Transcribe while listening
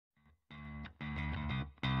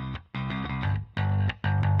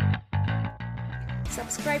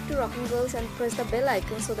Subscribe to Rocking Girls and press the bell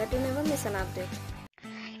icon so that you never miss an update.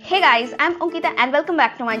 Hey guys, I'm Ankita and welcome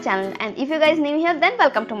back to my channel, and if you guys new here then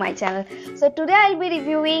welcome to my channel. So today I'll be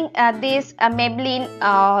reviewing this Maybelline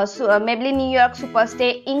New York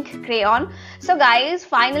Superstay ink crayon. So guys,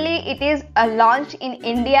 finally it is launched in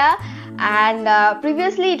India, and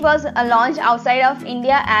previously it was launched outside of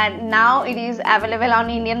India, and now it is available on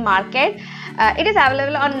Indian market. It is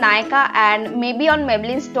available on Nykaa and maybe on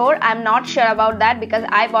Maybelline store. I'm not sure about that because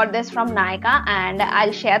I bought this from Nykaa, and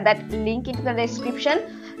I'll share that link into the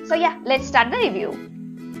description. So yeah, let's start the review.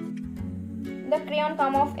 The crayon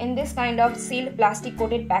come off in this kind of sealed plastic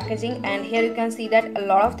coated packaging, and here you can see that a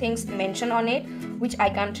lot of things mentioned on it which I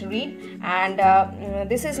can't read, and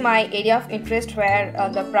this is my area of interest where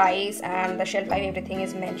the price and the shelf life, everything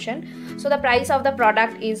is mentioned. So the price of the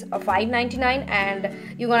product is $5.99 and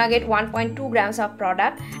you're gonna get 1.2 grams of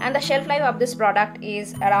product, and the shelf life of this product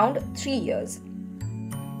is around 3 years.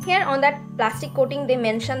 Here on that plastic coating they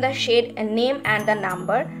mention the shade name and the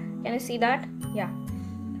number. Can you see that? Yeah.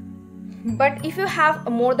 But if you have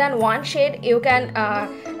more than one shade, you can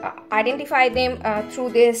identify them through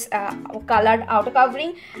this colored outer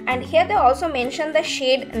covering. And here they also mention the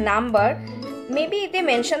shade number. Maybe they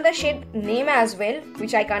mention the shade name as well,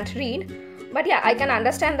 which I can't read, but yeah, I can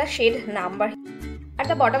understand the shade number. At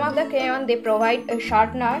the bottom of the crayon they provide a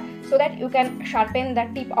sharpener so that you can sharpen the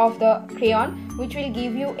tip of the crayon, which will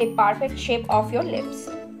give you a perfect shape of your lips.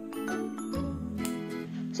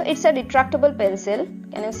 So it's a retractable pencil.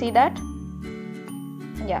 Can you see that?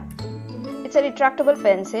 Yeah, it's a retractable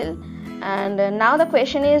pencil. And now the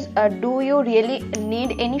question is, do you really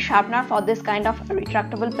need any sharpener for this kind of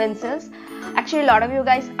retractable pencils? Actually, a lot of you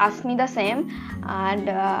guys ask me the same, and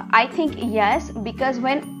I think yes, because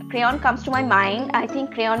when crayon comes to my mind, I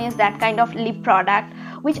think crayon is that kind of lip product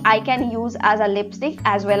which I can use as a lipstick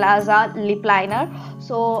as well as a lip liner.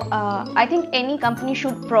 So I think any company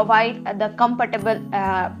should provide the compatible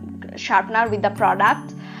sharpener with the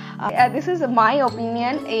product. This is my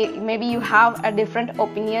opinion. Maybe you have different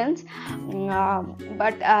opinions,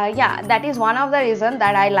 but yeah, that is one of the reasons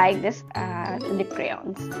that I like this lip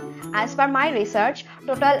crayons. As per my research,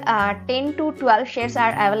 total 10 to 12 shades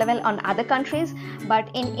are available on other countries, but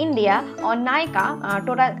in India on Nykaa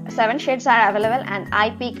total 7 shades are available, and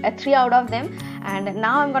I pick 3 out of them. And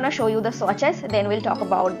now I'm gonna show you the swatches, then we'll talk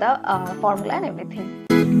about the formula and everything.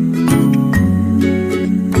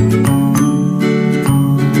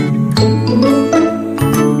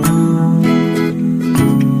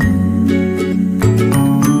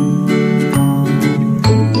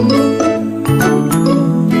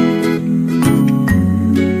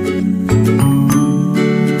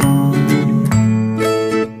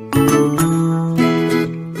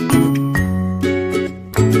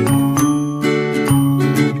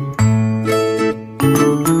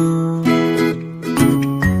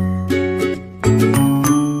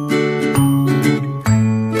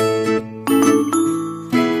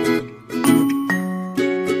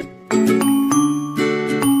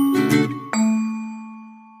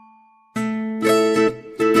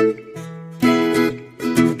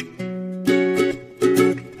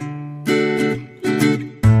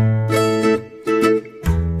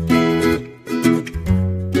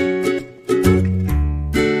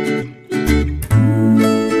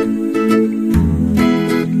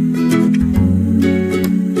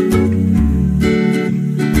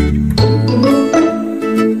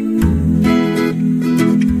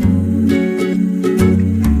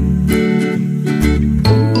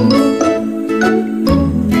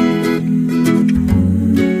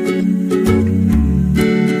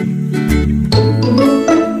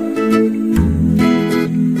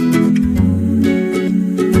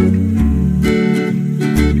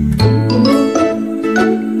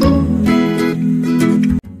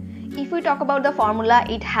 Talk about the formula,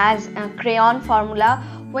 it has a crayon formula.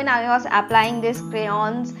 When I was applying these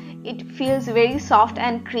crayons, it feels very soft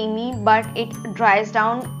and creamy, but it dries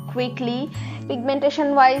down quickly.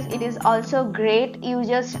 Pigmentation wise, it is also great. You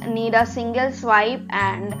just need a single swipe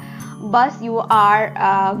and bus, you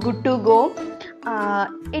are good to go.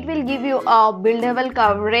 It will give you a buildable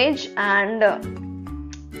coverage, and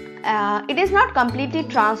it is not completely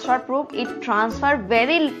transfer proof. It transfer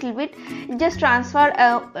very little bit. It just transfer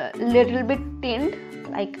a little bit tint,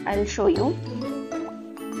 like I'll show you,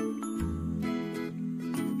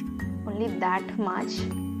 only that much.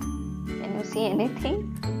 Can you see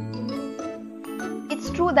anything? It's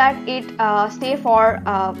true that it stay for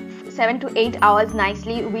 7 to 8 hours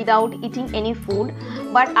nicely without eating any food,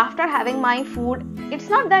 but after having my food, it's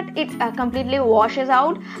not that it completely washes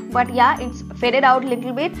out, but yeah, it's faded out a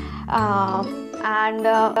little bit, and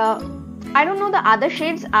I don't know the other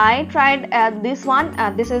shades. I tried this one.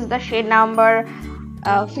 This is the shade number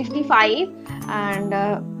 55, and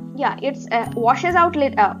yeah, it's washes out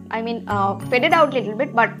faded out little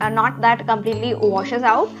bit, but not that completely washes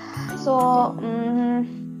out. So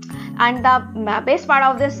and the best part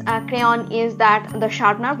of this crayon is that the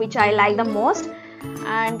sharpener, which I like the most.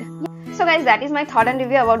 And so guys, that is my thought and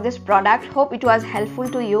review about this product. Hope it was helpful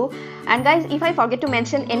to you. And guys, if I forget to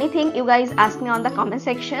mention anything, you guys ask me on the comment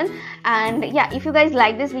section. And yeah, if you guys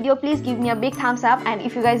like this video, please give me a big thumbs up. And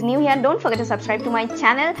if you guys new here, don't forget to subscribe to my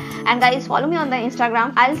channel. And guys, follow me on the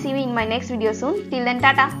Instagram. I'll see you in my next video soon. Till then,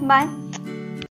 tata, bye.